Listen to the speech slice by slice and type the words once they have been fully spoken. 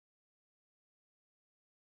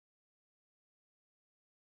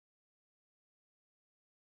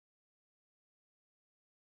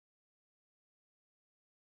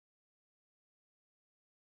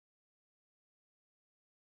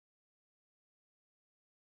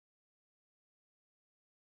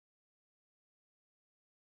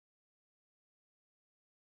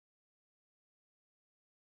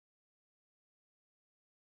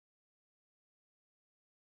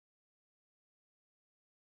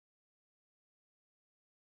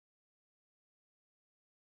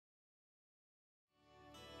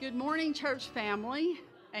Good morning, church family,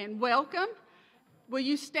 and welcome. Will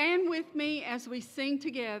you stand with me as we sing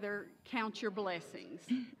together, Count Your Blessings?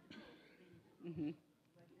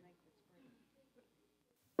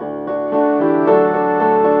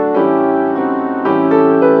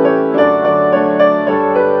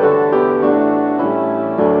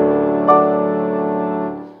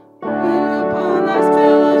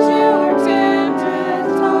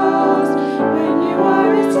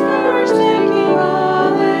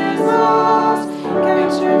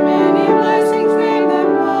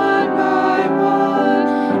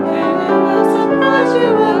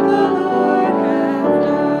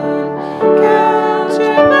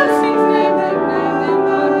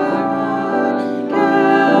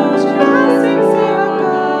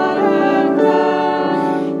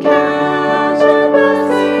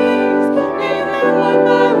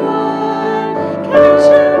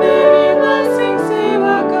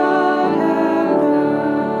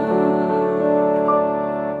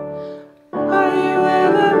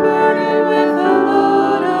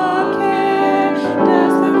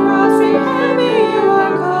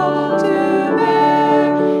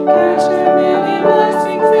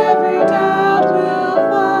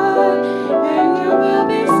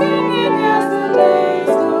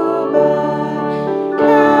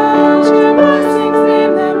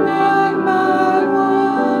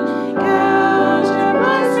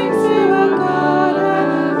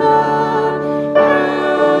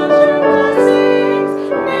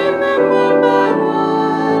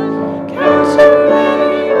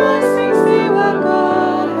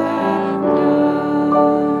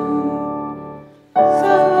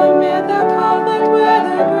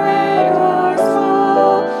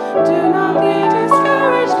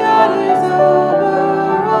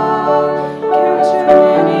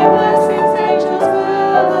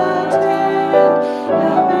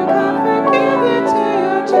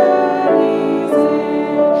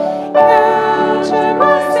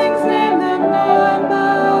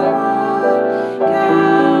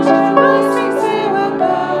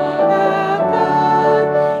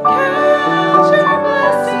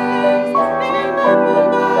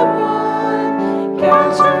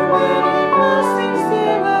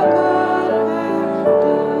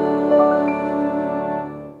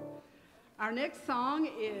 Our next song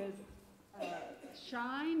is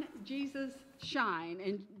Shine, Jesus, Shine.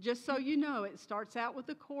 And just so you know, it starts out with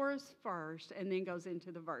the chorus first and then goes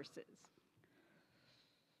into the verses.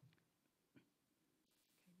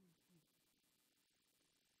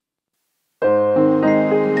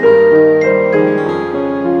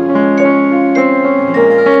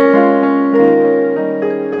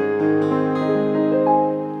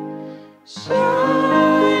 Say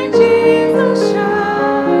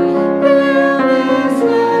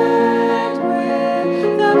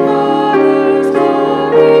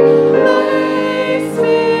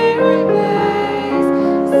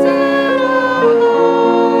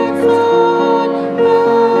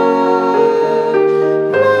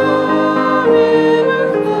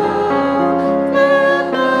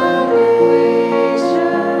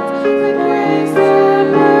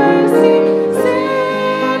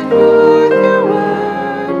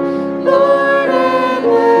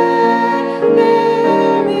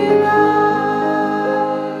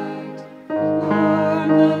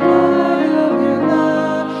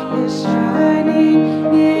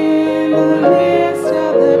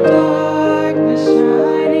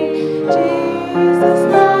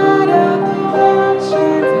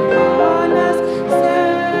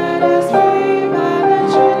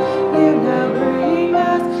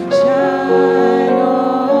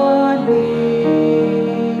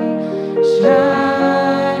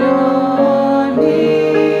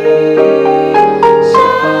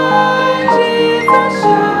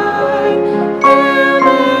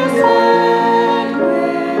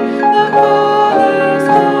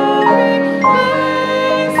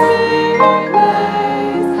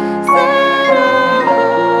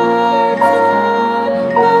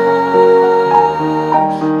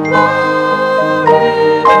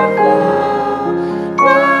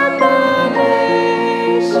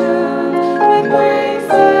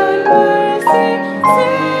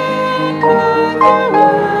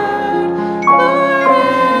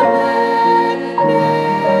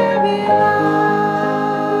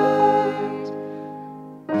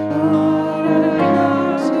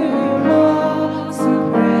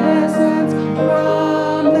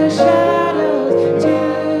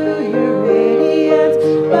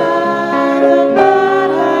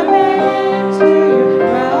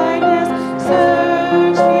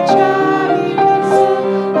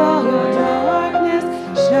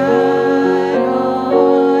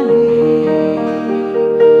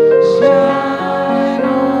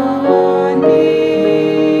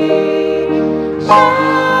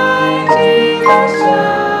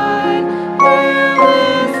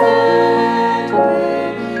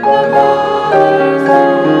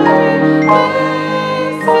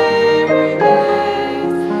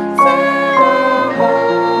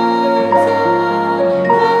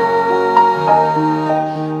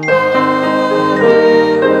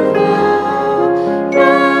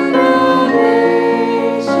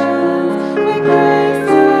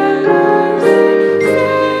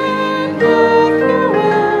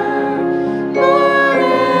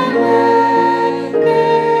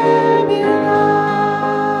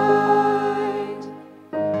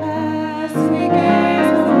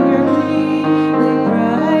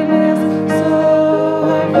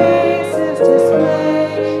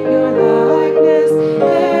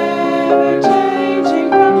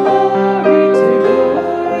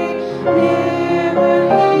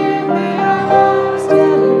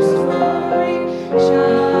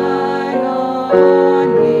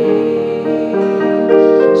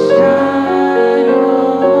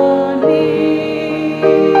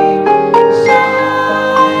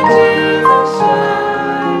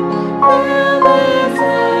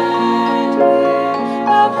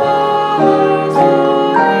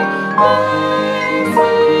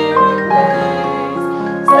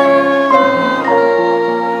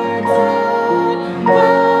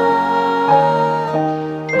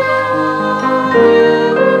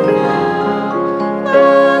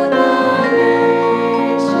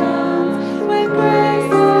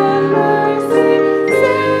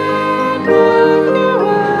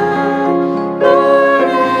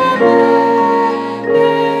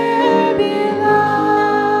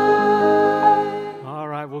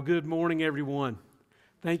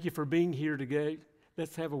Thank you for being here today.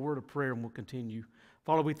 Let's have a word of prayer and we'll continue.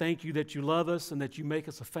 Father, we thank you that you love us and that you make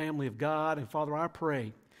us a family of God. And Father, I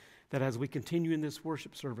pray that as we continue in this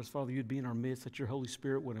worship service, Father, you'd be in our midst, that your Holy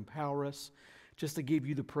Spirit would empower us just to give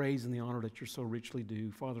you the praise and the honor that you're so richly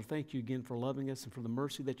due. Father, thank you again for loving us and for the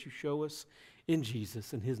mercy that you show us in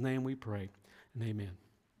Jesus. In his name we pray, and amen.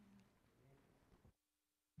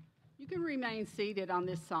 You can remain seated on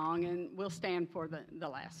this song, and we'll stand for the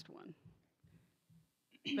last one.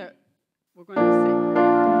 So we're going to sing.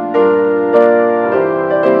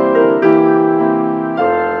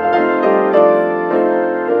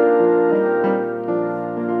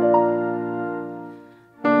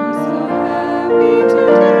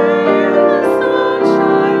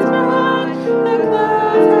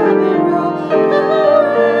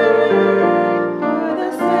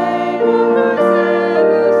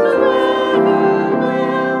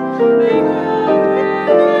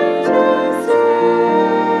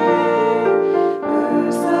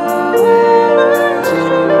 Whosoever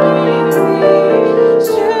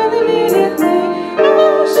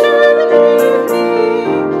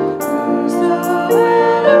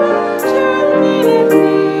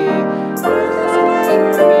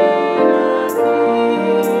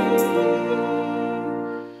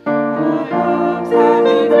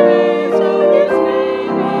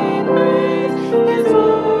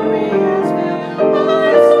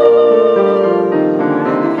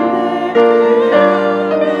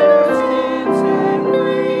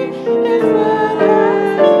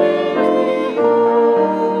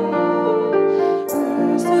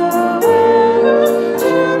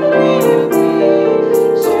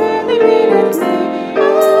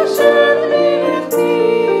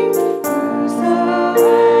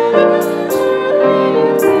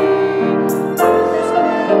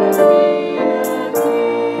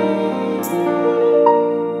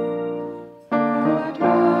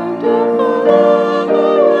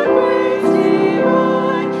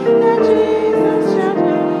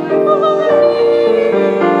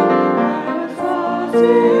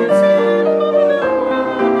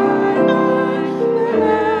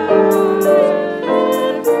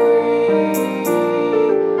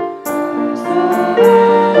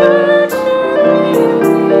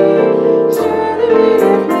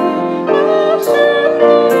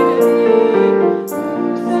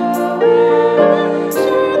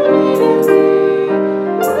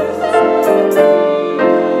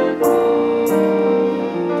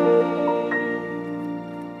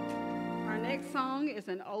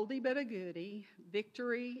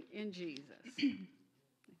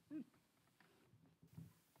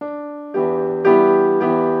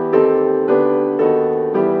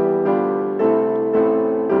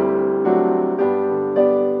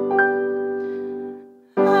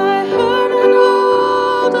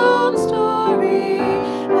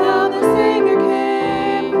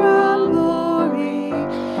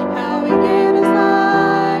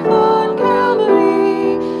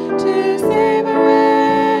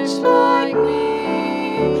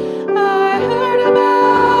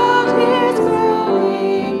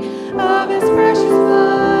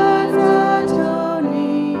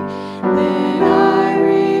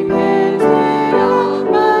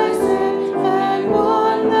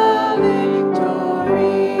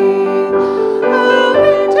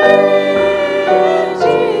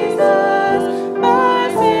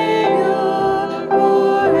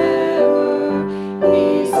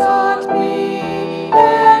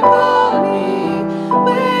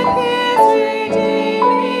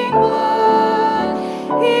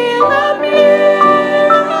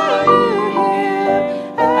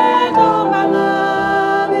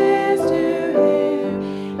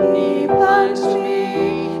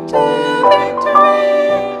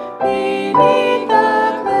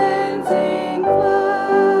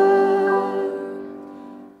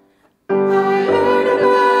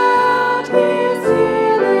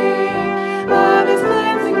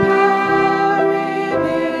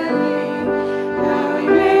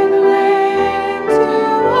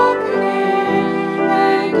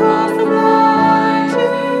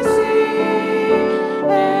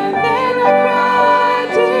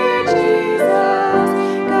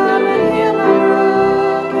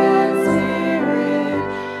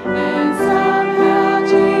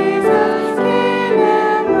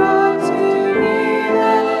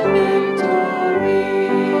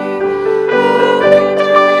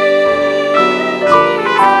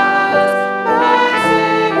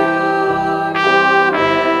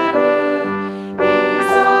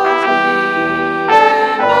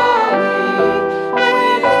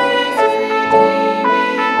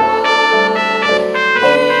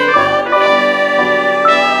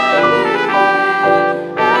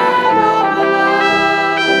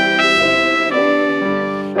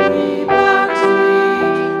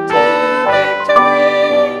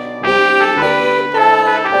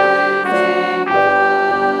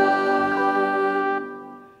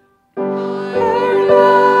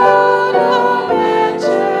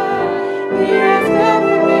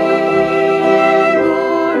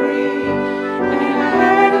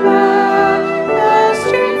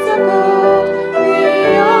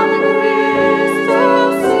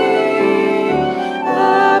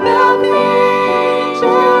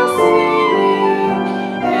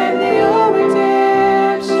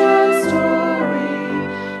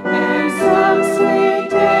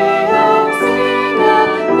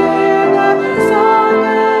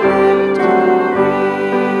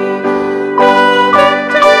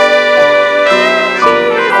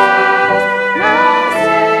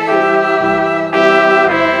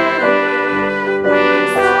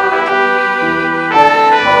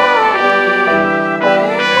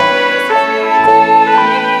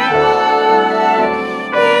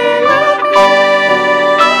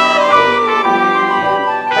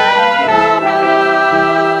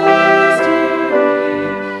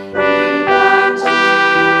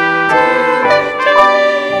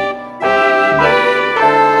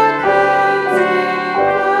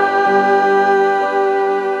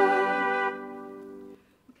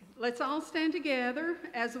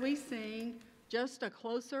just a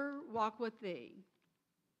closer walk with thee.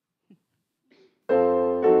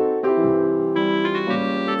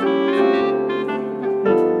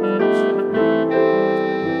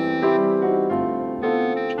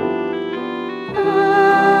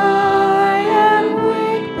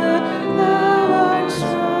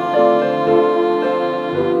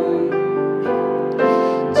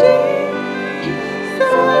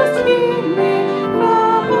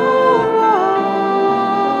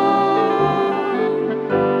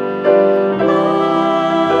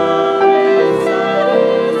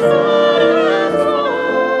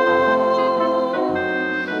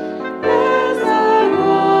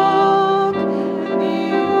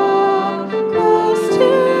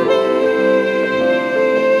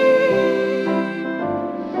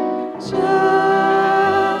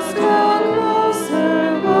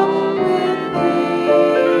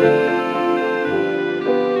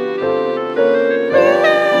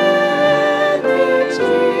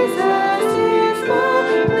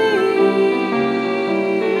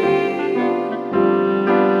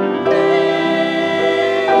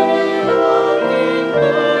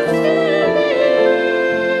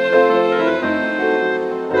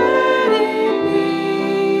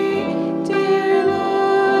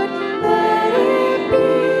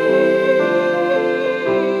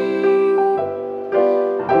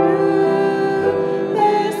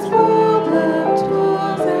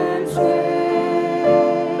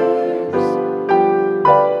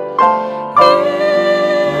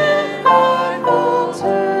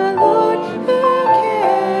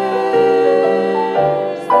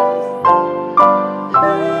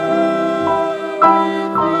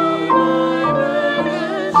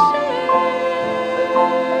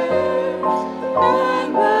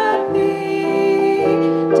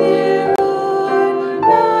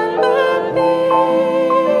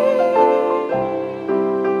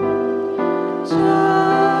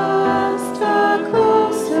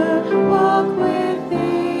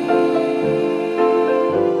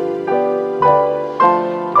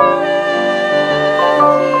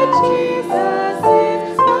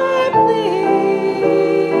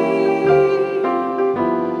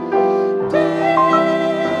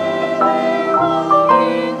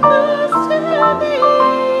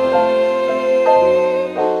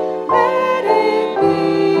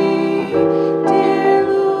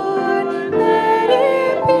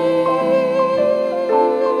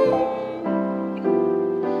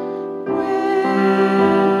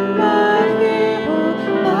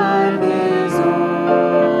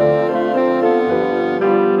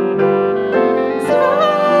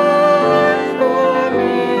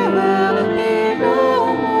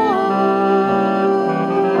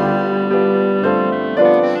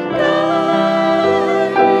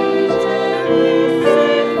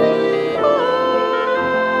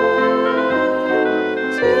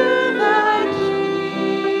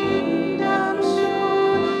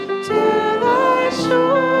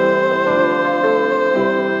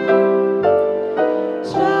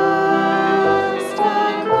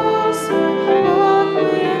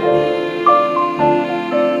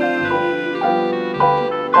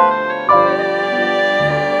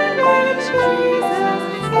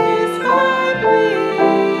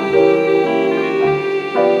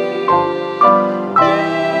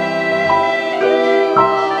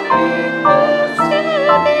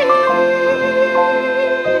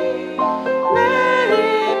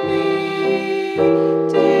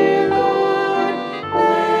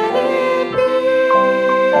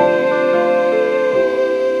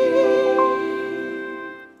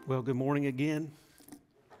 Well, good morning again.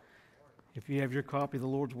 If you have your copy of the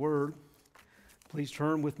Lord's Word, please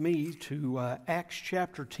turn with me to Acts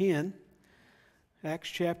chapter 10. Acts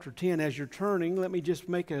chapter 10. As you're turning, let me just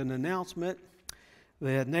make an announcement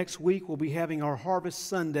that next week we'll be having our Harvest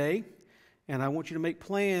Sunday, and I want you to make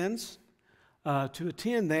plans to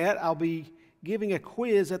attend that. I'll be giving a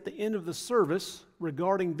quiz at the end of the service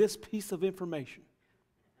regarding this piece of information.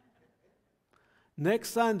 Next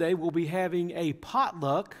Sunday, we'll be having a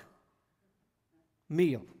potluck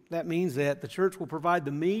meal. That means that the church will provide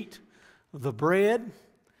the meat, the bread,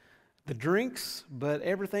 the drinks, but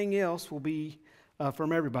everything else will be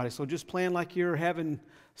from everybody. So just plan like you're having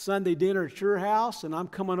Sunday dinner at your house, and I'm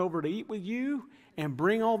coming over to eat with you, and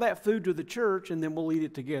bring all that food to the church, and then we'll eat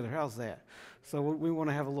it together. How's that? So we want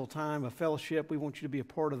to have a little time of fellowship. We want you to be a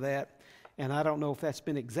part of that. And I don't know if that's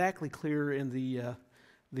been exactly clear in the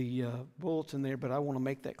bulletin there, but I want to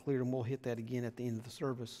make that clear, and we'll hit that again at the end of the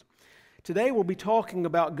service. Today we'll be talking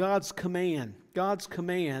about God's command. God's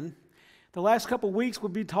command. The last couple of weeks we'll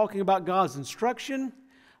be talking about God's instruction.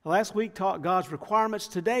 Last week taught God's requirements.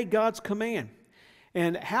 Today, God's command.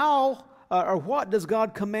 And how or what does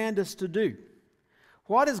God command us to do?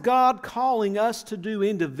 What is God calling us to do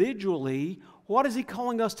individually? What is He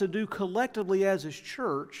calling us to do collectively as His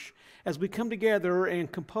church as we come together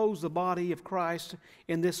and compose the body of Christ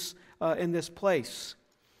in this place?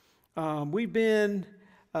 We can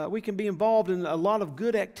be involved in a lot of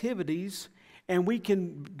good activities, and we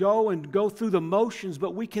can go through the motions,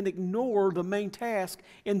 but we can ignore the main task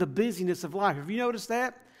in the busyness of life. Have you noticed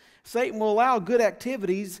that? Satan will allow good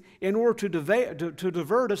activities in order to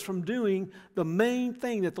divert us from doing the main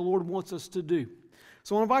thing that the Lord wants us to do.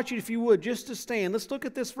 So I invite you, if you would, just to stand. Let's look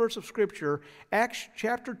at this verse of Scripture, Acts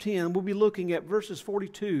chapter 10. We'll be looking at verses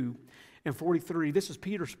 42 and 43. This is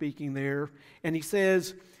Peter speaking there, and he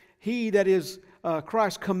says, He, that is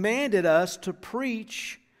Christ, commanded us to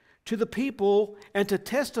preach to the people and to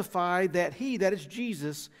testify that He, that is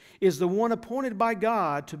Jesus, is the one appointed by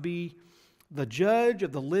God to be the judge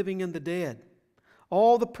of the living and the dead.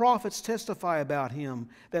 All the prophets testify about Him,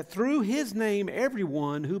 that through His name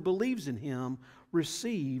everyone who believes in Him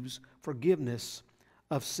receives forgiveness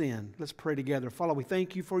of sin. Let's pray together. Father, we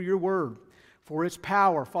thank You for Your word, for its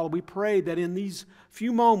power. Father, we pray that in these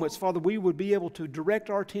few moments, Father, we would be able to direct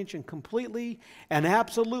our attention completely and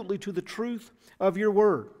absolutely to the truth of Your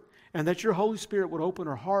word, and that Your Holy Spirit would open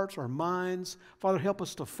our hearts, our minds. Father, help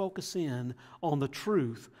us to focus in on the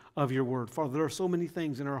truth of Your word. Father, there are so many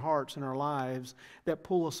things in our hearts and our lives that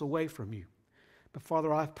pull us away from You. But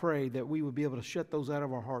Father, I pray that we would be able to shut those out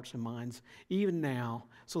of our hearts and minds even now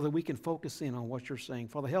so that we can focus in on what You're saying.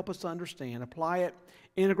 Father, help us to understand, apply it,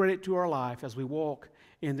 integrate it to our life as we walk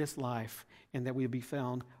in this life, and that we be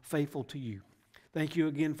found faithful to You. Thank You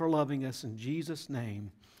again for loving us. In Jesus'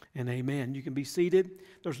 name, and amen. You can be seated.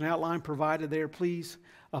 There's an outline provided there. Please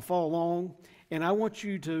follow along. And I want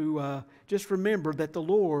you to just remember that the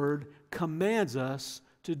Lord commands us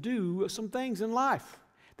to do some things in life.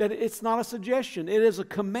 That it's not a suggestion. It is a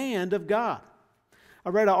command of God. I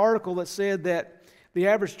read an article that said that the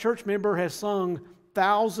average church member has sung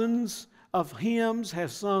thousands of hymns,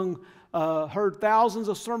 has heard thousands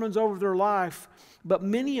of sermons over their life, but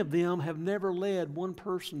many of them have never led one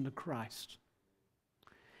person to Christ.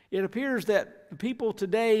 It appears that the people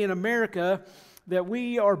today in America, that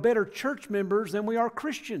we are better church members than we are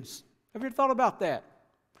Christians. Have you ever thought about that?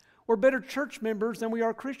 We're better church members than we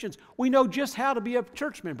are Christians. We know just how to be a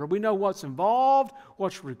church member. We know what's involved,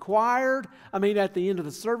 what's required. I mean, at the end of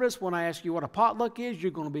the service, when I ask you what a potluck is,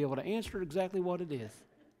 you're going to be able to answer exactly what it is.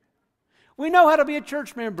 We know how to be a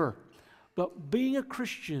church member. But being a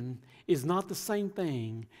Christian is not the same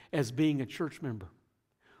thing as being a church member.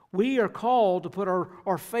 We are called to put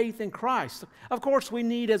our faith in Christ. Of course, we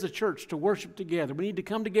need as a church to worship together. We need to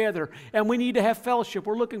come together, and we need to have fellowship.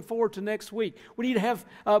 We're looking forward to next week. We need to have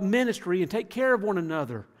ministry and take care of one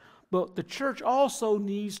another. But the church also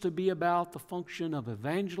needs to be about the function of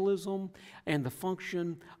evangelism and the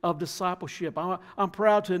function of discipleship. I'm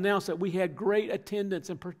proud to announce that we had great attendance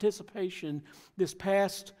and participation this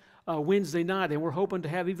past Wednesday night, and we're hoping to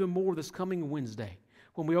have even more this coming Wednesday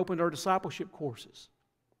when we opened our discipleship courses.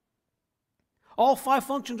 All 5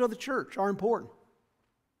 functions of the church are important.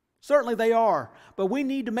 Certainly they are, but we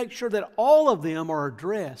need to make sure that all of them are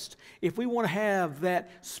addressed if we want to have that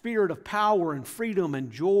spirit of power and freedom and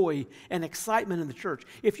joy and excitement in the church.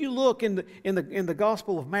 If you look in the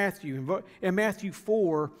Gospel of Matthew, in Matthew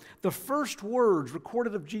 4, the first words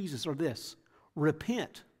recorded of Jesus are this: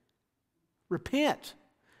 repent. Repent,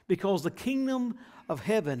 because the kingdom of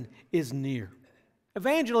heaven is near.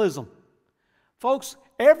 Evangelism. Folks,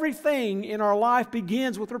 everything in our life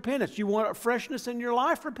begins with repentance. You want a freshness in your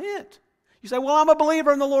life? Repent. You say, well, I'm a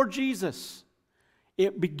believer in the Lord Jesus.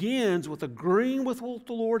 It begins with agreeing with what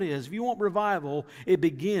the Lord is. If you want revival, it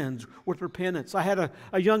begins with repentance. I had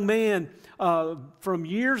a young man from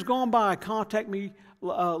years gone by contact me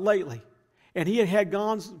lately, and he had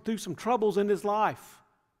gone through some troubles in his life.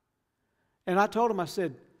 And I told him, I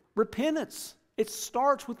said, repentance. It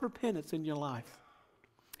starts with repentance in your life.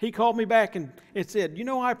 He called me back and said, you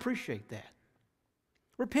know, I appreciate that.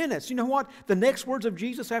 Repentance. You know what? The next words of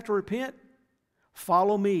Jesus after repent,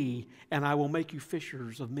 follow me and I will make you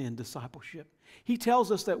fishers of men, discipleship. He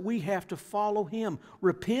tells us that we have to follow Him.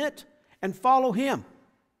 Repent and follow Him.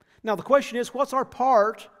 Now the question is, what's our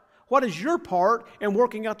part? What is your part in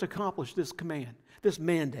working out to accomplish this command, this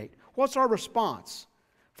mandate? What's our response?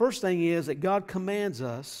 First thing is that God commands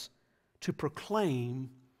us to proclaim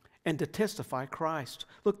and to testify Christ.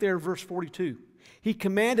 Look there in verse 42. He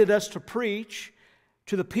commanded us to preach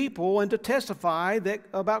to the people and to testify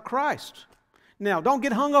about Christ. Now, don't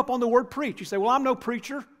get hung up on the word preach. You say, well, I'm no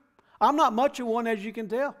preacher. I'm not much of one, as you can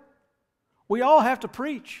tell. We all have to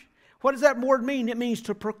preach. What does that word mean? It means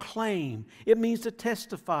to proclaim. It means to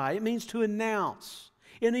testify. It means to announce.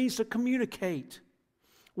 It means to communicate.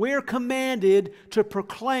 We're commanded to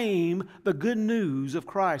proclaim the good news of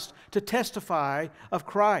Christ, to testify of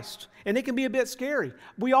Christ. And it can be a bit scary.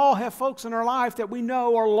 We all have folks in our life that we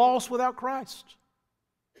know are lost without Christ.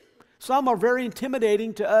 Some are very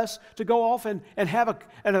intimidating to us to go off and have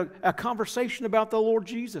a conversation about the Lord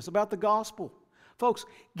Jesus, about the gospel. Folks,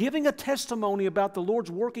 giving a testimony about the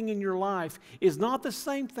Lord's working in your life is not the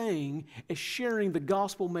same thing as sharing the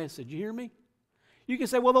gospel message. You hear me? You can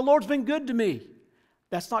say, well, the Lord's been good to me.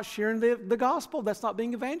 That's not sharing the gospel. That's not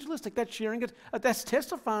being evangelistic. That's sharing it. That's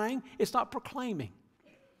testifying. It's not proclaiming.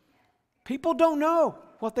 People don't know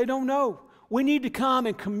what they don't know. We need to come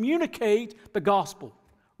and communicate the gospel.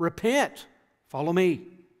 Repent. Follow me.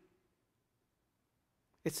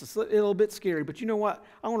 It's a little bit scary, but you know what?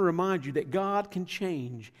 I want to remind you that God can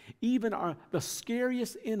change even the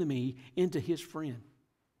scariest enemy into His friend,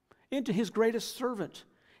 into His greatest servant.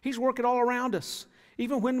 He's working all around us.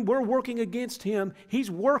 Even when we're working against Him,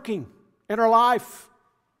 He's working in our life.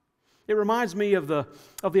 It reminds me of the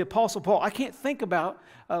Apostle Paul. I can't think about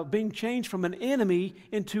being changed from an enemy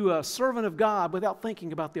into a servant of God without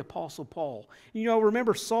thinking about the Apostle Paul. You know,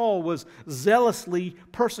 remember Saul was zealously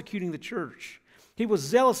persecuting the church. He was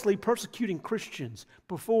zealously persecuting Christians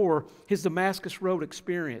before his Damascus Road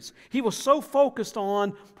experience. He was so focused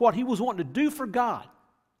on what he was wanting to do for God.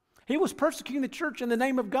 He was persecuting the church in the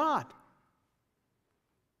name of God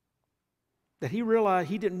that he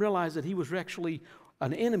didn't realize that he was actually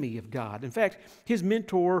an enemy of God. In fact, his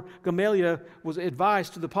mentor, Gamaliel, was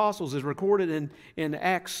advice to the apostles, is recorded in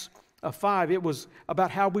Acts 5. It was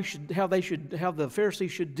about how the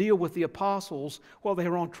Pharisees should deal with the apostles while they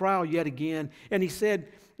were on trial yet again. And he said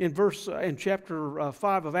in chapter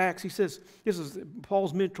 5 of Acts, he says, this is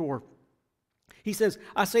Paul's mentor. He says,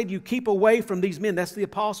 I say to you, keep away from these men, that's the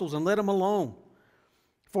apostles, and let them alone.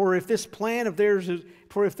 For if this plan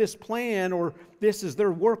or this is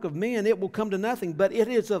their work of men, it will come to nothing. But it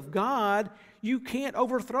is of God, you can't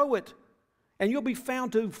overthrow it. And you'll be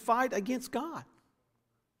found to fight against God.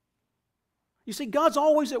 You see, God's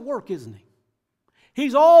always at work, isn't He?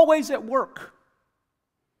 He's always at work.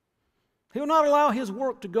 He'll not allow His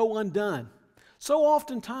work to go undone. So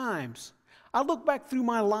oftentimes, I look back through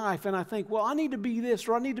my life and I think, well, I need to be this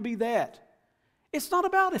or I need to be that. It's not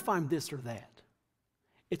about if I'm this or that.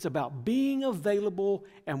 It's about being available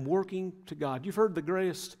and working to God. You've heard the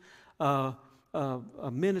greatest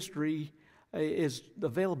ministry is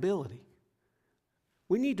availability.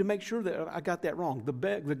 We need to make sure that, I got that wrong,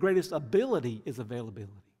 the greatest ability is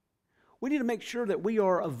availability. We need to make sure that we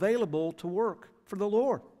are available to work for the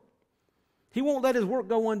Lord. He won't let His work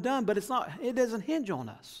go undone, but it doesn't hinge on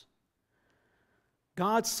us.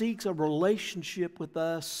 God seeks a relationship with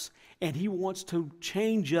us, and He wants to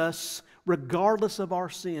change us regardless of our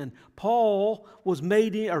sin. Saul was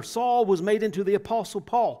made into the Apostle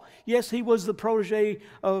Paul. Yes, he was the protege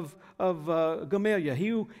of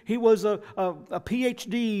Gamaliel. He was a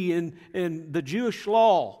PhD in the Jewish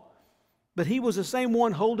law, but he was the same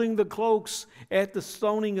one holding the cloaks at the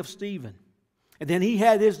stoning of Stephen. And then he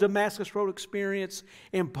had his Damascus Road experience,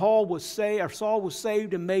 and Saul was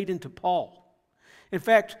saved and made into Paul. In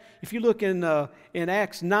fact, if you look in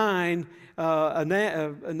Acts 9,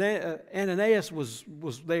 Ananias was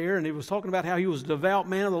there, and he was talking about how he was a devout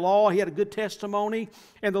man of the law. He had a good testimony,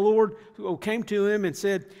 and the Lord came to him and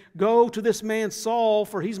said, go to this man Saul,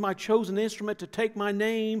 for he's my chosen instrument to take my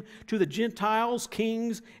name to the Gentiles,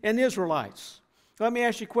 kings, and Israelites. Let me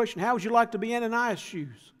ask you a question. How would you like to be Ananias'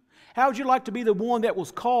 shoes? How would you like to be the one that was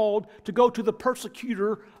called to go to the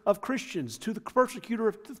persecutor of Christians, to the persecutor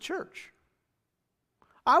of the church?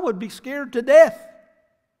 I would be scared to death.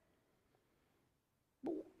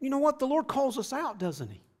 But you know what? The Lord calls us out,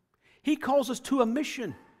 doesn't He? He calls us to a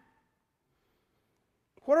mission.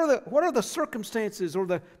 What are the circumstances or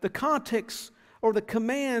the context or the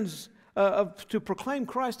commands to proclaim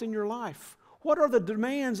Christ in your life? What are the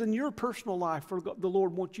demands in your personal life for the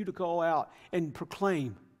Lord wants you to call out and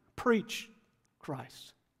proclaim, preach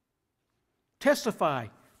Christ? Testify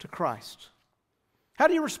to Christ. How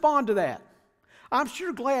do you respond to that? I'm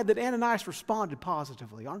sure glad that Ananias responded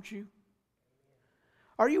positively, aren't you?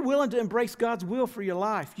 Are you willing to embrace God's will for your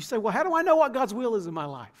life? You say, well, how do I know what God's will is in my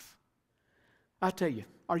life? I tell you,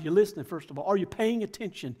 are you listening, first of all? Are you paying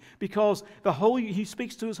attention? Because He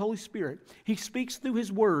speaks through His Holy Spirit. He speaks through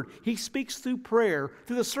His Word. He speaks through prayer,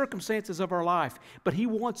 through the circumstances of our life. But He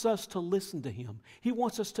wants us to listen to Him. He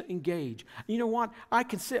wants us to engage. You know what? I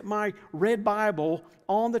can set my red Bible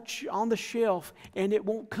on the shelf, and it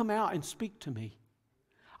won't come out and speak to me.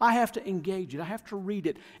 I have to engage it. I have to read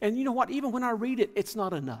it. And you know what? Even when I read it, it's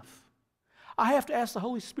not enough. I have to ask the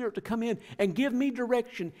Holy Spirit to come in and give me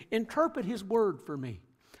direction, interpret His Word for me,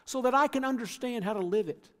 so that I can understand how to live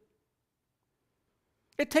it.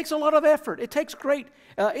 It takes a lot of effort. It takes great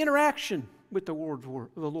interaction with the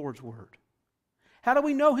Lord's Word. How do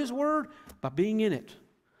we know His Word? By being in it,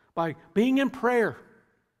 by being in prayer,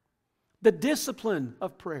 the discipline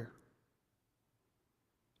of prayer.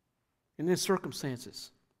 And then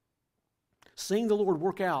circumstances. Seeing the Lord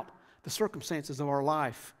work out the circumstances of our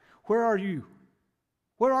life. Where are you?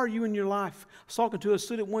 Where are you in your life? I was talking to a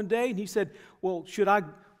student one day, and he said, well, should I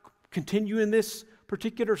continue in this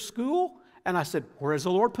particular school? And I said, where has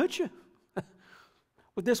the Lord put you?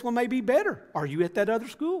 Well, this one may be better. Are you at that other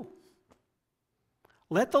school?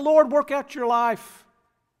 Let the Lord work out your life.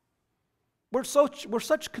 We're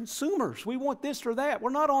such consumers. We want this or that.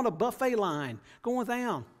 We're not on a buffet line going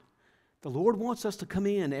down. The Lord wants us to come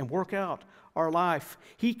in and work out our life.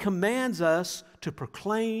 He commands us to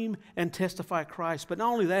proclaim and testify Christ. But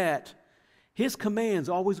not only that, His command's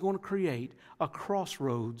always going to create a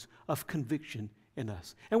crossroads of conviction in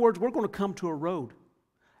us. In other words, we're going to come to a road.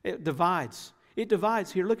 It divides. It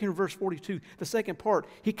divides here. Look in verse 42, the second part.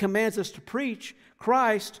 He commands us to preach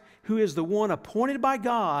Christ, who is the one appointed by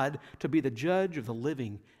God to be the judge of the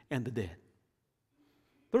living and the dead.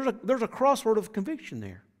 There's a crossroad of conviction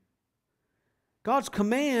there. God's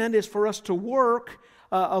command is for us to work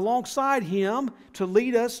alongside Him to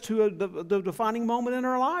lead us to the defining moment in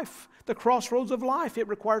our life, the crossroads of life. It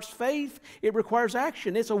requires faith. It requires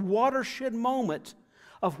action. It's a watershed moment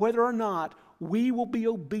of whether or not we will be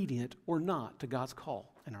obedient or not to God's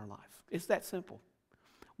call in our life. It's that simple.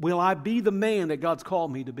 Will I be the man that God's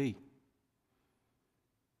called me to be?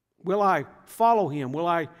 Will I follow Him? Will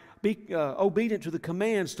I be obedient to the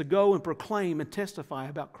commands to go and proclaim and testify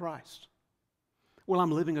about Christ? Well,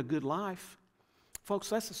 I'm living a good life. Folks,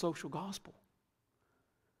 that's the social gospel.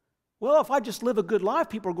 Well, if I just live a good life,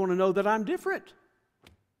 people are going to know that I'm different.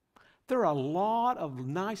 There are a lot of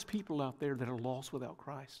nice people out there that are lost without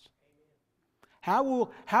Christ. How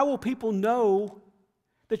will people know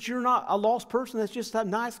that you're not a lost person that's just a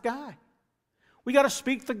nice guy? We got to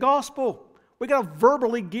speak the gospel. We got to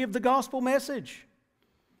verbally give the gospel message.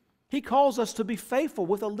 He calls us to be faithful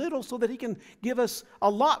with a little so that He can give us a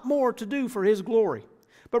lot more to do for His glory.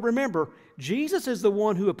 But remember, Jesus is the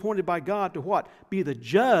one who appointed by God to what? Be the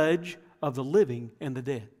judge of the living and the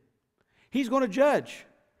dead. He's going to judge.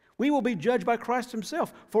 We will be judged by Christ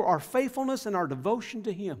Himself for our faithfulness and our devotion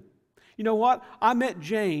to Him. You know what? I met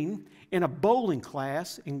Jane in a bowling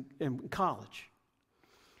class in college.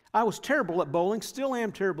 I was terrible at bowling, still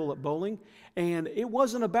am terrible at bowling, and it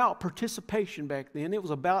wasn't about participation back then. It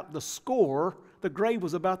was about the score. The grade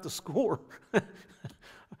was about the score.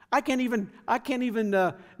 I don't even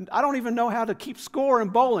know how to keep score in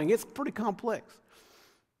bowling. It's pretty complex.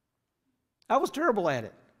 I was terrible at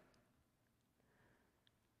it.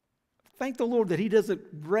 Thank the Lord that He doesn't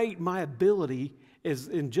rate my ability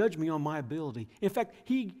and judge me on my ability. In fact,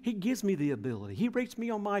 He gives me the ability. He rates me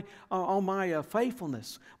on my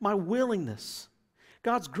faithfulness, my willingness.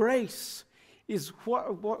 God's grace is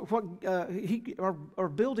our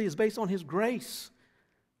ability is based on His grace.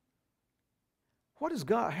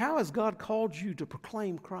 How has God called you to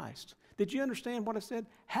proclaim Christ? Did you understand what I said?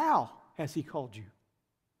 How has He called you?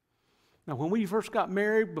 Now, when we first got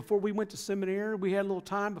married, before we went to seminary, we had a little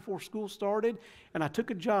time before school started, and I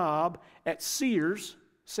took a job at Sears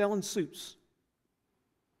selling suits.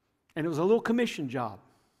 And it was a little commission job.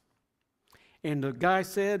 And the guy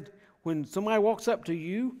said, when somebody walks up to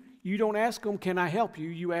you, you don't ask them, can I help you?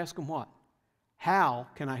 You ask them what? How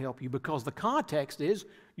can I help you? Because the context is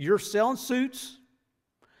you're selling suits,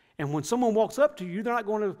 and when someone walks up to you,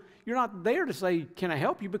 you're not there to say, can I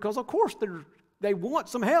help you? Because of course they want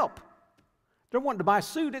some help. They're wanting to buy a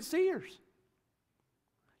suit at Sears.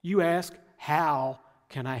 You ask, how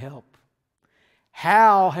can I help?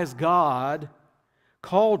 How has God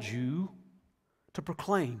called you to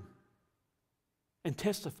proclaim and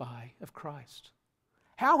testify of Christ?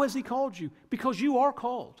 How has He called you? Because you are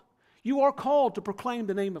called. You are called to proclaim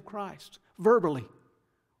the name of Christ verbally,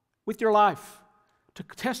 with your life, to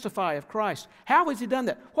testify of Christ. How has He done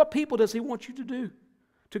that? What people does He want you to do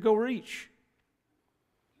to go reach?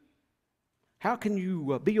 How can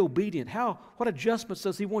you be obedient? What adjustments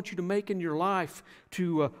does He want you to make in your life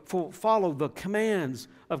to follow the commands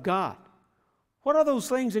of God? What are those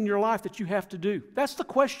things in your life that you have to do? That's the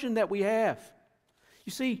question that we have.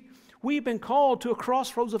 You see, we've been called to a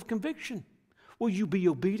crossroads of conviction. Will you be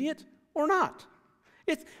obedient or not?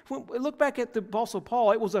 Look back at the Apostle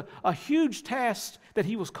Paul. It was a huge task that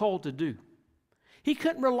he was called to do. He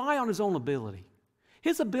couldn't rely on his own ability.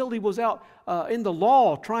 His ability was out in the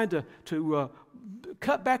law, trying to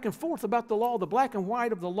cut back and forth about the law, the black and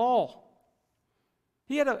white of the law.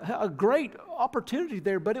 He had a great opportunity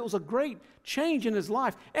there, but it was a great change in his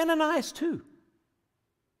life. Ananias too.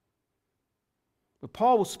 But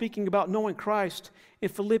Paul was speaking about knowing Christ in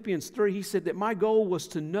Philippians 3. He said that my goal was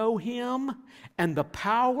to know Him and the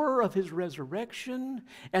power of His resurrection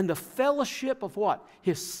and the fellowship of what?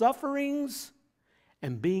 His sufferings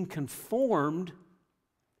and being conformed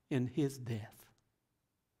in His death.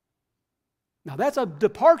 Now that's a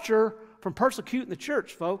departure from persecuting the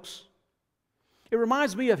church, folks. It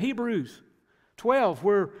reminds me of Hebrews 12,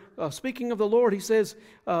 where speaking of the Lord, he says,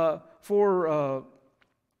 for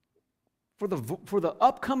the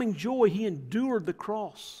upcoming joy, He endured the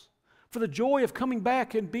cross. For the joy of coming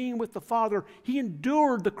back and being with the Father, He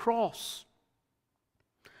endured the cross.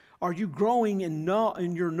 Are you growing in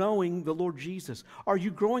your knowing the Lord Jesus? Are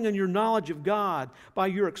you growing in your knowledge of God by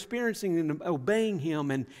your experiencing and obeying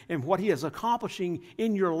Him and what He is accomplishing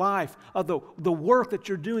in your life, of the work that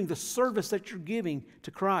you're doing, the service that you're giving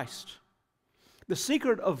to Christ? The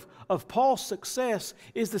secret of Paul's success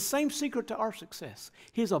is the same secret to our success.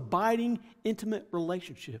 His abiding, intimate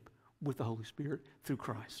relationship with the Holy Spirit through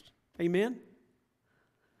Christ. Amen?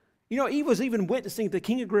 You know, he was even witnessing to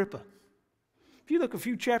King Agrippa. If you look a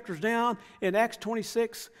few chapters down in Acts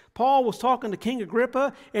 26, Paul was talking to King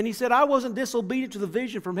Agrippa, and he said, I wasn't disobedient to the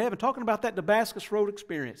vision from heaven, talking about that Damascus Road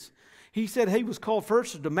experience. He said he was called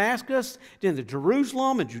first to Damascus, then to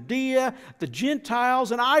Jerusalem and Judea, the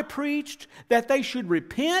Gentiles, and I preached that they should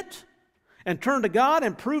repent and turn to God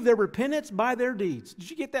and prove their repentance by their deeds. Did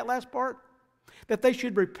you get that last part? That they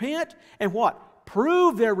should repent and what?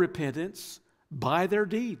 Prove their repentance by their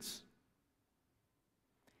deeds.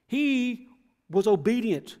 He was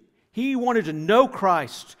obedient. He wanted to know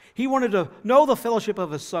Christ. He wanted to know the fellowship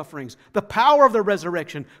of His sufferings, the power of the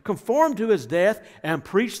resurrection, conform to His death, and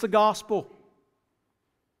preach the gospel.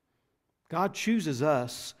 God chooses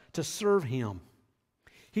us to serve Him.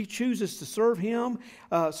 He chooses to serve Him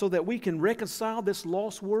so that we can reconcile this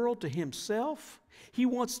lost world to Himself. He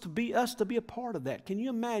wants us to be a part of that. Can you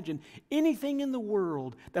imagine anything in the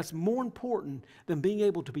world that's more important than being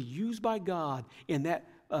able to be used by God in that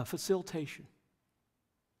facilitation?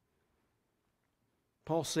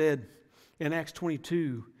 Paul said in Acts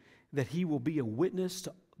 22 that he will be a witness,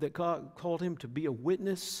 that God called him to be a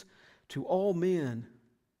witness to all men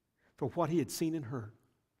for what he had seen and heard.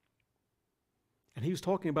 And he was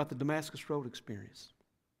talking about the Damascus Road experience.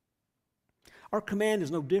 Our command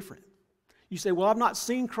is no different. You say, well, I've not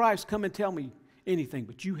seen Christ come and tell me anything,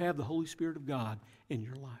 but you have the Holy Spirit of God in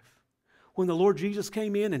your life. When the Lord Jesus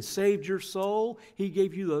came in and saved your soul, He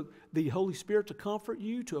gave you the Holy Spirit to comfort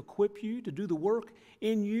you, to equip you, to do the work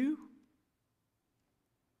in you.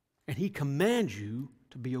 And He commands you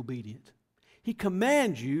to be obedient. He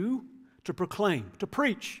commands you to proclaim, to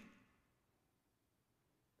preach,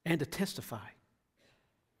 and to testify.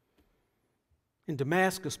 In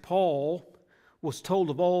Damascus, Paul was told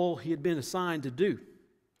of all he had been assigned to do.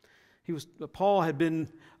 Paul had been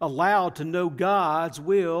allowed to know God's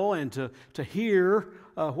will and to hear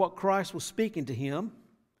what Christ was speaking to him.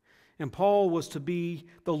 And Paul was to be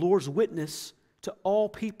the Lord's witness to all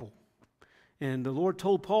people. And the Lord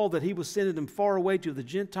told Paul that He was sending him far away to the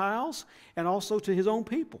Gentiles and also to his own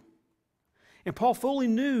people. And Paul fully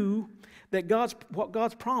knew that what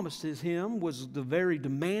God's promised him was the very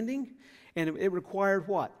demanding, and it required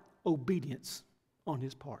what? Obedience on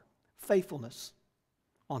his part. Faithfulness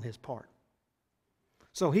on his part.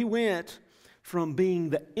 So he went from being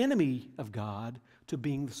the enemy of God to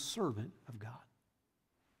being the servant of God.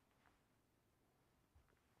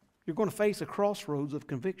 You're going to face a crossroads of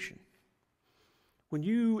conviction. When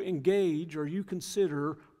you engage or you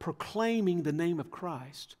consider proclaiming the name of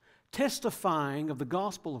Christ, testifying of the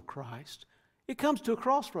gospel of Christ, it comes to a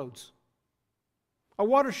crossroads, a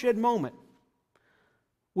watershed moment.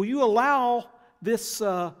 Will you allow this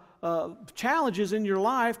challenges in your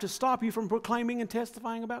life to stop you from proclaiming and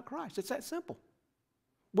testifying about Christ? It's that simple.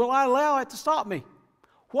 Will I allow it to stop me?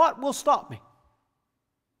 What will stop me?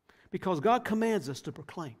 Because God commands us to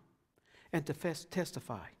proclaim and to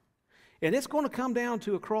testify. And it's going to come down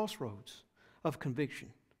to a crossroads of conviction.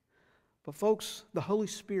 But folks, the Holy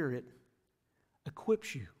Spirit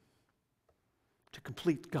equips you to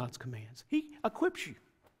complete God's commands. He equips you.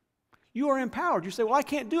 You are empowered. You say, well, I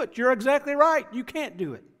can't do it. You're exactly right. You can't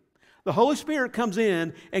do it. The Holy Spirit comes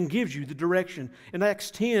in and gives you the direction. In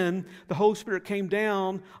Acts 10, the Holy Spirit came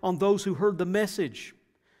down on those who heard the message.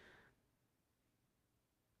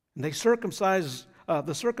 And they circumcised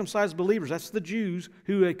the circumcised believers, that's the Jews,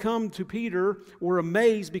 who had come to Peter, were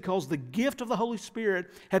amazed because the gift of the Holy Spirit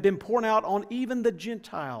had been poured out on even the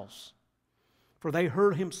Gentiles. For they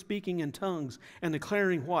heard him speaking in tongues and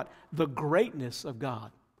declaring what? The greatness of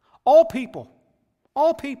God. All people.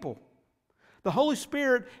 The Holy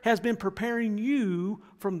Spirit has been preparing you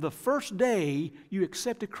from the first day you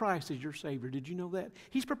accepted Christ as your Savior. Did you know that?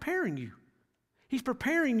 He's preparing you. He's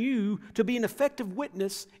preparing you to be an effective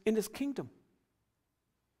witness in His kingdom.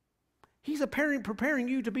 He's preparing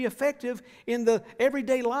you to be effective in the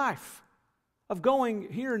everyday life of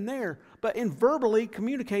going here and there, but in verbally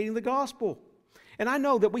communicating the gospel. And I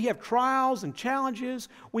know that we have trials and challenges,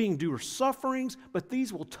 we endure sufferings, but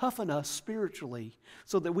these will toughen us spiritually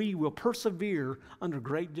so that we will persevere under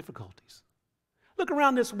great difficulties. Look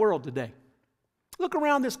around this world today. Look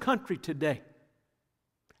around this country today.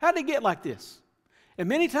 How did it get like this? And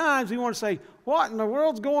many times we want to say, what in the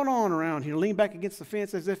world's going on around here? Lean back against the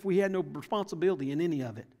fence as if we had no responsibility in any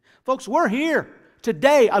of it. Folks, we're here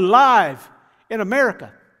today alive in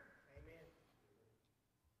America. Amen.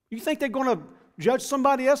 You think they're going to judge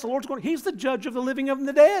somebody else? The Lord's going to, He's the judge of the living and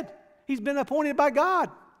the dead. He's been appointed by God.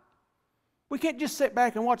 We can't just sit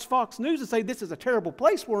back and watch Fox News and say this is a terrible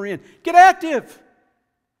place we're in. Get active.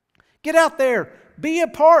 Get out there. Be a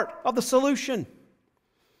part of the solution.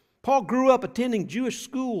 Paul grew up attending Jewish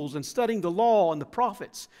schools and studying the law and the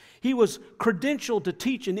prophets. He was credentialed to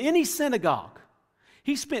teach in any synagogue.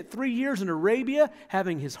 He spent 3 years in Arabia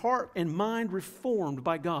having his heart and mind reformed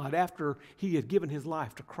by God after he had given his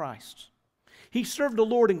life to Christ. He served the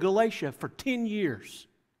Lord in Galatia for 10 years.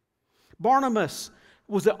 Barnabas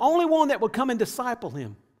was the only one that would come and disciple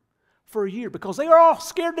him for a year because they were all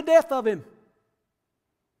scared to death of him.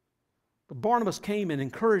 But Barnabas came and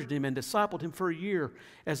encouraged him and discipled him for a year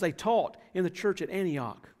as they taught in the church at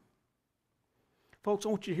Antioch. Folks, I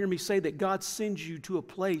want you to hear me say that God sends you to a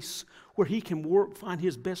place where He can find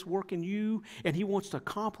His best work in you, and He wants to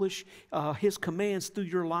accomplish His commands through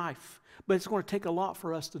your life. But it's going to take a lot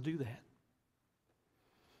for us to do that.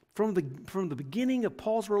 From the beginning of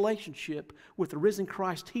Paul's relationship with the risen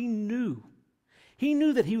Christ, he knew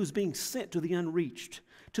that he was being sent to the unreached,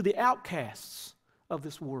 to the outcasts of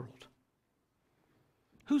this world.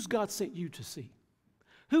 Who's God sent you to see?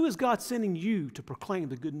 Who is God sending you to proclaim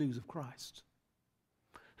the good news of Christ?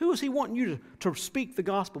 Who is He wanting you to speak the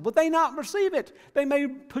gospel? But they not receive it. They may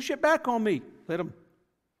push it back on me. Let them.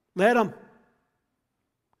 Let them.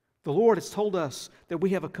 The Lord has told us that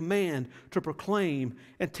we have a command to proclaim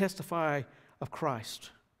and testify of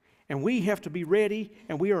Christ. And we have to be ready,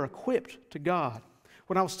 and we are equipped to God.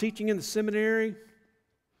 When I was teaching in the seminary,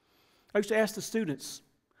 I used to ask the students,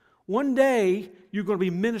 one day you're going to be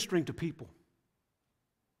ministering to people.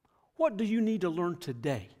 What do you need to learn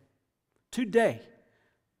today,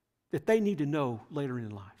 that they need to know later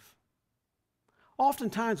in life?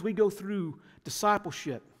 Oftentimes we go through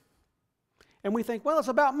discipleship and we think, well, it's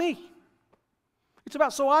about me. It's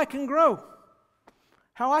about so I can grow,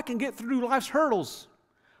 how I can get through life's hurdles.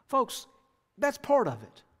 Folks, that's part of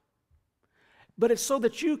it. But it's so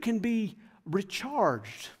that you can be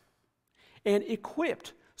recharged and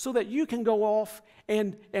equipped so that you can go off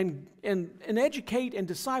and educate and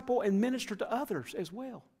disciple and minister to others as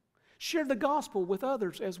well. Share the gospel with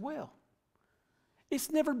others as well.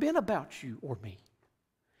 It's never been about you or me.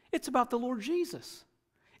 It's about the Lord Jesus.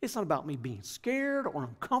 It's not about me being scared or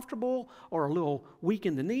uncomfortable or a little weak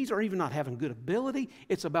in the knees or even not having good ability.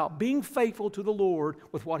 It's about being faithful to the Lord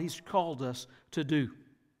with what He's called us to do.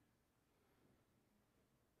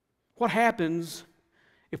 What happens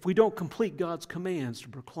if we don't complete God's commands to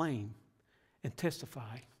proclaim and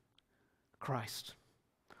testify Christ?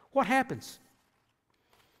 What happens?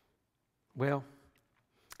 Well,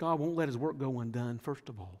 God won't let His work go undone, first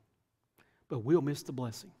of all, but we'll miss the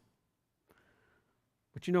blessing.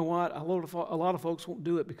 But you know what? A lot of folks won't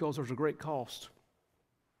do it because there's a great cost.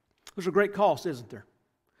 There's a great cost, isn't there?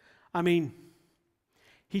 I mean,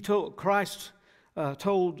 Christ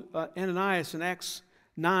told Ananias in Acts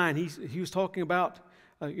 9, he was talking about,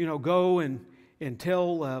 go and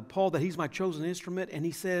tell Paul that he's my chosen instrument. And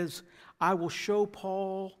he says, I will show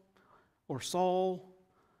Paul or Saul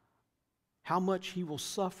how much he will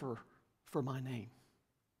suffer for my name.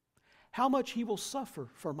 How much he will suffer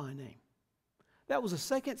for my name. That was the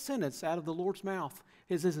second sentence out of the Lord's mouth,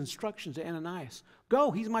 his instructions to Ananias.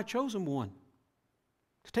 Go, he's my chosen one,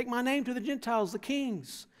 to take my name to the Gentiles, the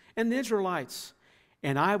kings, and the Israelites,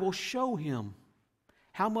 and I will show him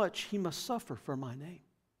how much he must suffer for my name.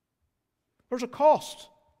 There's a cost.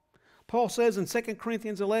 Paul says in 2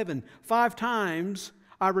 Corinthians 11, 5 times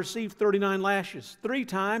I received 39 lashes. 3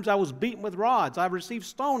 times I was beaten with rods. I received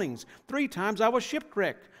stonings. 3 times I was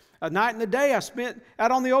shipwrecked. A night and a day I spent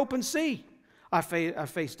out on the open sea. I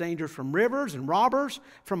faced dangers from rivers and robbers,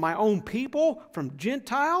 from my own people, from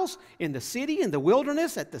Gentiles, in the city, in the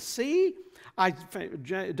wilderness, at the sea.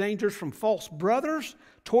 Dangers from false brothers,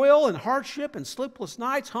 toil and hardship and sleepless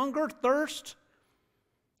nights, hunger, thirst,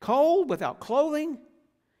 cold, without clothing,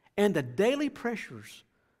 and the daily pressures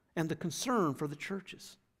and the concern for the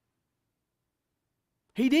churches.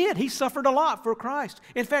 He did. He suffered a lot for Christ.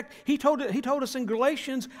 In fact, he told us in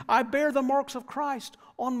Galatians, I bear the marks of Christ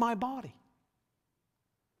on my body.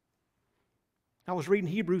 I was reading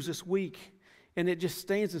Hebrews this week, and it just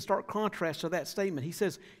stands in stark contrast to that statement. He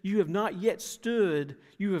says, you have not yet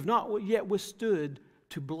withstood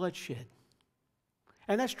to bloodshed.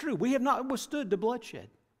 And that's true. We have not withstood to bloodshed.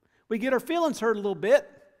 We get our feelings hurt a little bit.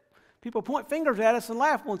 People point fingers at us and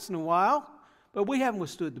laugh once in a while, but we haven't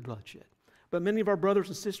withstood the bloodshed. But many of our brothers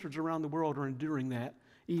and sisters around the world are enduring that,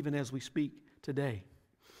 even as we speak today.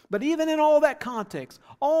 But even in all that context,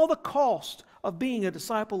 all the cost of being a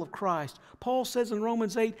disciple of Christ, Paul says in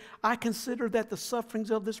Romans 8, I consider that the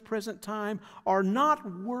sufferings of this present time are not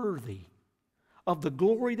worthy of the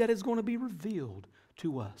glory that is going to be revealed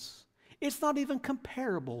to us. It's not even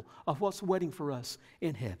comparable of what's waiting for us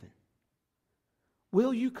in heaven.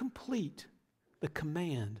 Will you complete the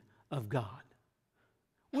command of God?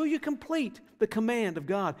 Will you complete the command of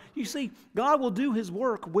God? You see, God will do His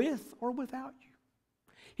work with or without you.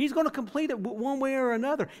 He's going to complete it one way or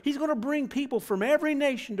another. He's going to bring people from every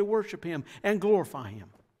nation to worship Him and glorify Him.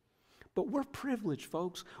 But we're privileged,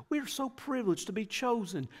 folks. We are so privileged to be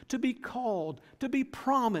chosen, to be called, to be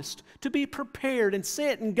promised, to be prepared and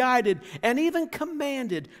sent and guided and even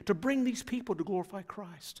commanded to bring these people to glorify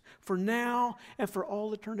Christ for now and for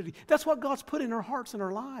all eternity. That's what God's put in our hearts and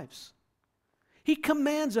our lives. He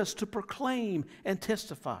commands us to proclaim and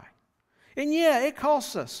testify. And yeah, it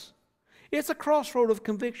costs us. It's a crossroad of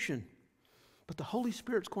conviction. But the Holy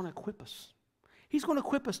Spirit's going to equip us. He's going to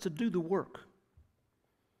equip us to do the work.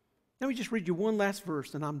 Let me just read you one last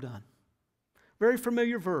verse and I'm done. Very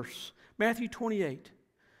familiar verse. Matthew 28.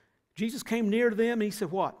 Jesus came near to them and He said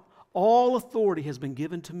what? All authority has been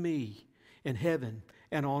given to me in heaven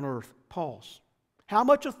and on earth. Pause. How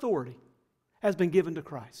much authority has been given to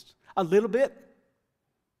Christ? A little bit?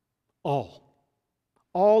 All.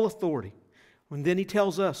 All authority. And then He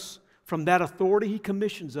tells us, from that authority He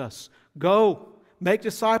commissions us. Go, make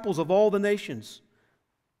disciples of all the nations.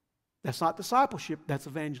 That's not discipleship, that's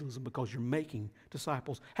evangelism, because you're making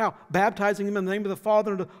disciples. How? Baptizing them in the name of the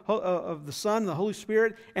Father, and of the Son, and the Holy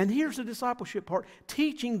Spirit. And here's the discipleship part.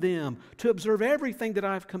 Teaching them to observe everything that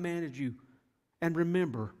I've commanded you. And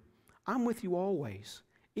remember, I'm with you always,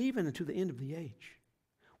 even unto the end of the age.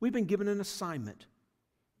 We've been given an assignment.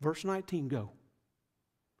 Verse 19, go.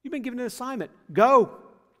 You've been given an assignment. Go.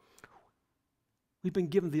 We've been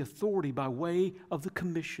given the authority by way of the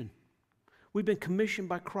commission. We've been commissioned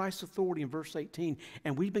by Christ's authority in verse 18,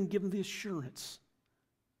 and we've been given the assurance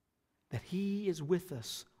that He is with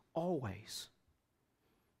us always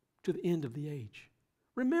to the end of the age.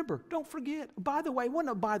 Remember, don't forget. By the way, it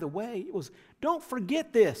wasn't a by the way, it was don't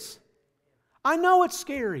forget this. I know it's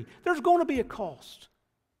scary. There's going to be a cost.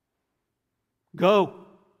 Go.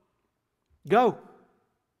 Go.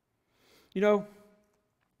 You know,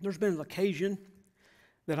 there's been an occasion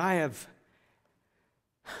that I have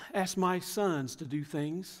asked my sons to do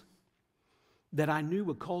things that I knew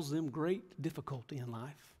would cause them great difficulty in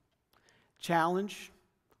life. Challenge,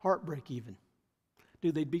 heartbreak even.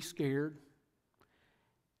 Dude, they'd be scared.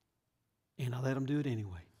 And I let them do it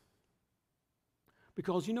anyway.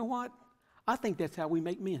 Because you know what? I think that's how we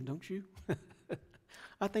make men, don't you?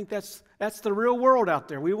 I think that's the real world out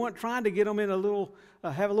there. We weren't trying to get them in a little,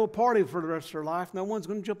 have a little party for the rest of their life. No one's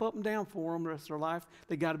going to jump up and down for them the rest of their life.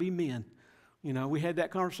 They got to be men. You know, we had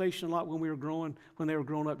that conversation a lot when they were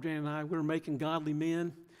growing up, Jan and I. We were making godly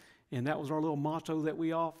men, and that was our little motto that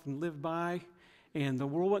we often lived by. And the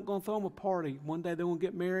world wasn't going to throw them a party. One day they won't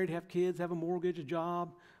get married, have kids, have a mortgage, a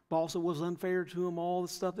job. Boss was unfair to them, all the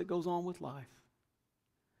stuff that goes on with life.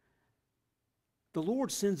 The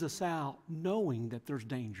Lord sends us out knowing that there's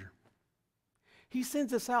danger. He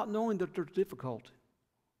sends us out knowing that there's difficulty.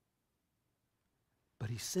 But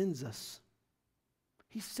He sends us.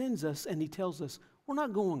 He sends us and He tells us, we're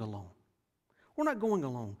not going alone. We're not going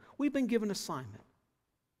alone. We've been given an assignment.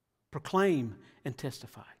 Proclaim and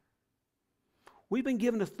testify. We've been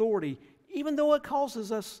given authority, even though it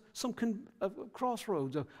causes us some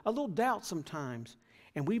crossroads, a little doubt sometimes.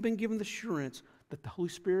 And we've been given the assurance that the Holy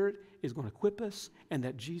Spirit is going to equip us and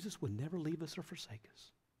that Jesus would never leave us or forsake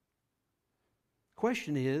us.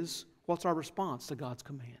 question is, what's our response to God's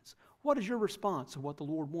commands? What is your response to what the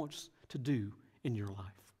Lord wants to do in your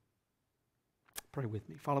life? Pray with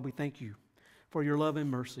me. Father, we thank you for your love and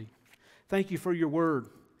mercy. Thank you for your word,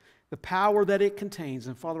 the power that it contains.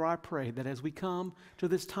 And Father, I pray that as we come to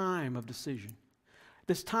this time of decision,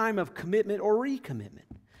 this time of commitment or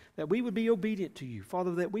recommitment, that we would be obedient to you.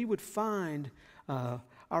 Father, that we would find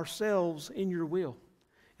ourselves in your will.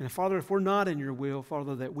 And Father, if we're not in your will,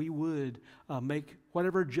 Father, that we would make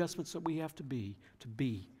whatever adjustments that we have to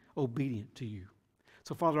be obedient to you.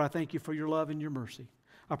 So Father, I thank you for your love and your mercy.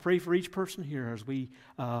 I pray for each person here as we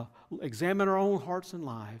examine our own hearts and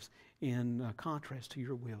lives in contrast to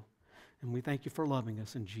your will. And we thank you for loving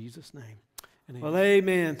us in Jesus' name. And well,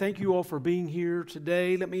 amen. Thank you all for being here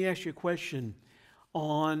today. Let me ask you a question.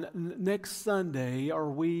 On next Sunday, are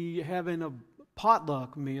we having a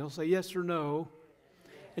potluck meal? Say yes or no.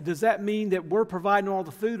 And does that mean that we're providing all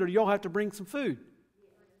the food, or do y'all have to bring some food?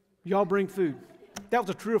 Y'all bring food. That was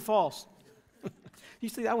a true or false. You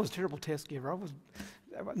see, I was a terrible test giver. I was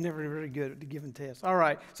never really good at giving tests. All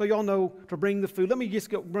right, so y'all know to bring the food. Let me just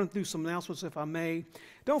run through some announcements, if I may.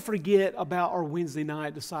 Don't forget about our Wednesday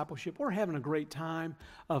night discipleship. We're having a great time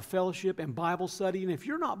of fellowship and Bible study, and if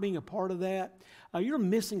you're not being a part of that, you're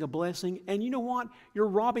missing a blessing, and you know what? You're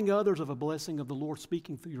robbing others of a blessing of the Lord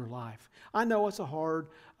speaking through your life. I know it's a hard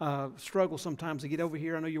struggle sometimes to get over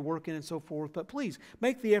here. I know you're working and so forth, but please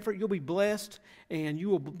make the effort. You'll be blessed, and you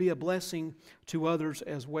will be a blessing to others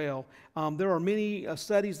as well. There are many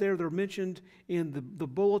studies there that are mentioned in the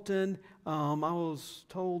bulletin. I was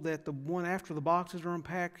told that the one after the boxes are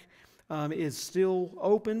unpacked is still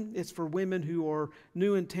open. It's for women who are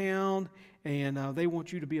new in town, and they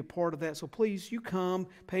want you to be a part of that. So please, you come.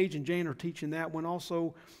 Paige and Jane are teaching that one.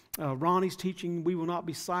 Also, Ronnie's teaching We Will Not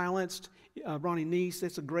Be Silenced. Ronnie Neese,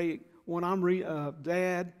 that's a great one.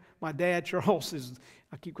 Dad. My dad, Charles,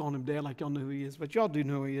 I keep calling him Dad like y'all know who he is, but y'all do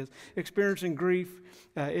know who he is. Experiencing Grief.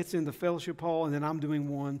 It's in the fellowship hall, and then I'm doing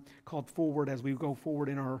one called Forward as we go forward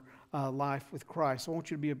in our life with Christ. So I want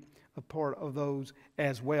you to be a part of those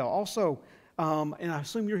as well. Also, and I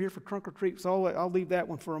assume you're here for trunk or treat, so I'll leave that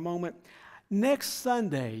one for a moment. Next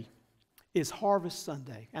Sunday is Harvest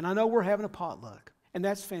Sunday, and I know we're having a potluck, and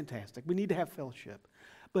that's fantastic. We need to have fellowship.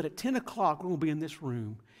 But at 10 o'clock, we're going to be in this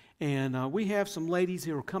room, and we have some ladies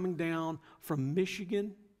who are coming down from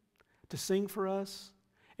Michigan to sing for us.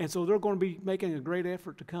 And so they're going to be making a great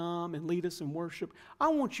effort to come and lead us in worship. I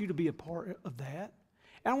want you to be a part of that.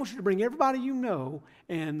 And I want you to bring everybody you know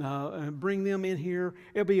and bring them in here.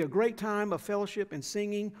 It'll be a great time of fellowship and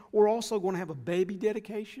singing. We're also going to have a baby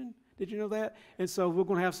dedication. Did you know that? And so we're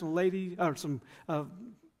going to have some ladies, or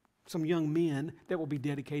some young men that will be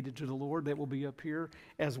dedicated to the Lord that will be up here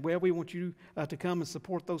as well. We want you to come and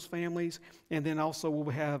support those families. And then also we'll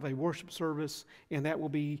have a worship service, and that will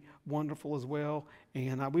be wonderful as well.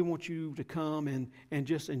 And we want you to come and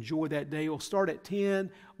just enjoy that day. We'll start at 10.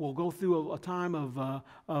 We'll go through a time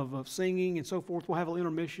of singing and so forth. We'll have an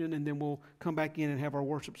intermission, and then we'll come back in and have our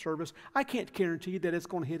worship service. I can't guarantee that it's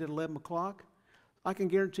going to hit at 11 o'clock. I can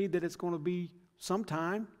guarantee that it's going to be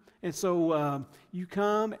sometime. And so you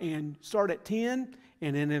come and start at 10,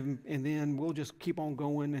 and then we'll just keep on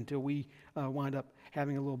going until we wind up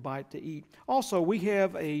having a little bite to eat. Also, we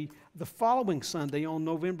have the following Sunday on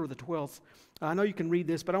November the 12th. I know you can read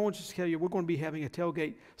this, but I want to tell you we're going to be having a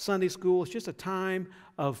tailgate Sunday school. It's just a time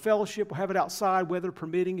of fellowship. We'll have it outside, weather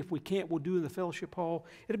permitting. If we can't, we'll do it in the fellowship hall.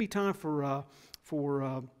 It'll be time for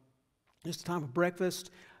just a time of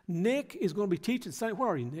breakfast. Nick is going to be teaching Sunday. Where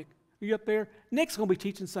are you, Nick? Are you up there? Nick's going to be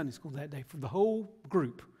teaching Sunday school that day for the whole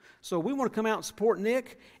group. So we want to come out and support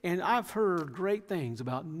Nick, and I've heard great things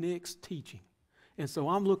about Nick's teaching. And so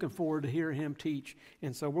I'm looking forward to hearing him teach,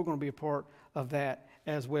 and so we're going to be a part of that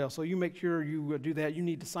as well. So you make sure you do that. You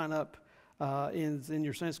need to sign up in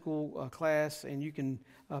your Sunday school class, and you can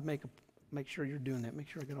make sure you're doing that. Make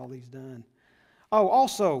sure I get all these done. Oh,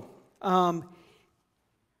 also,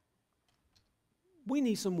 we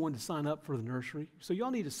need someone to sign up for the nursery. So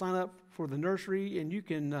y'all need to sign up for the nursery, and you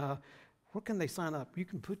can, where can they sign up?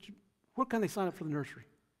 Where can they sign up for the nursery?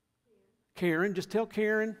 Karen, just tell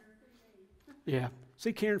Karen. Yeah,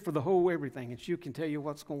 see Karen for the whole everything, and she can tell you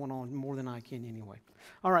what's going on more than I can anyway.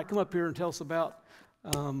 All right, come up here and tell us about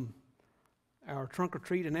our trunk or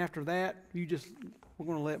treat, and after that, we're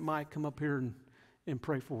going to let Mike come up here and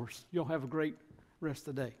pray for us. Y'all have a great rest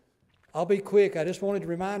of the day. I'll be quick. I just wanted to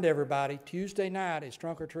remind everybody, Tuesday night is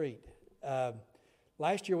trunk or treat.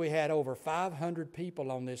 Last year we had over 500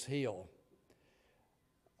 people on this hill.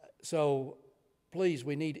 So please,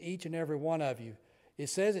 we need each and every one of you. It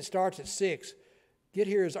says it starts at 6. Get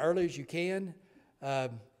here as early as you can.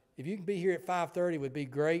 if you can be here at 5:30 would be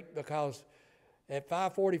great, because at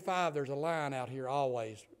 5:45 there's a line out here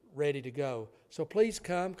always ready to go. So please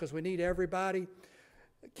come, because we need everybody.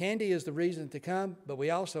 Candy is the reason to come, but we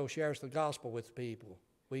also share the gospel with people.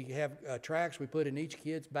 We have tracts we put in each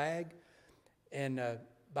kid's bag, and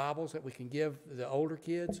Bibles that we can give the older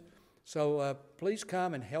kids. So please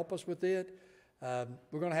come and help us with it.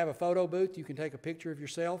 We're going to have a photo booth. You can take a picture of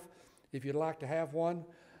yourself if you'd like to have one.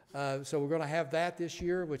 So we're going to have that this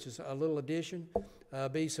year, which is a little addition.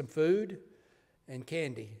 Be some food and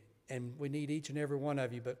candy. And we need each and every one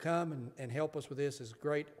of you. But come and help us with this. It's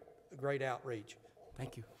great outreach.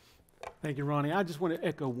 Thank you. Thank you, Ronnie. I just want to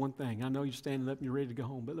echo one thing. I know you're standing up and you're ready to go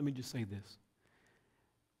home, but let me just say this.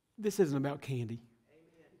 This isn't about candy.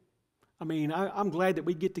 I mean, I'm glad that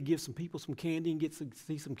we get to give some people some candy and get to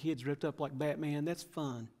see some kids dressed up like Batman. That's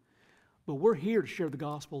fun. But we're here to share the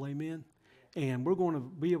gospel, amen? And we're going to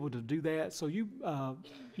be able to do that. So you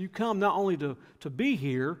come not only to be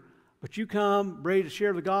here, but you come ready to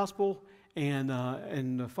share the gospel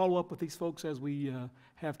and follow up with these folks as we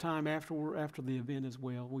have time after the event as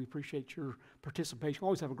well. We appreciate your participation. We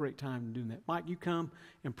always have a great time doing that. Mike, you come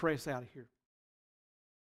and pray us out of here.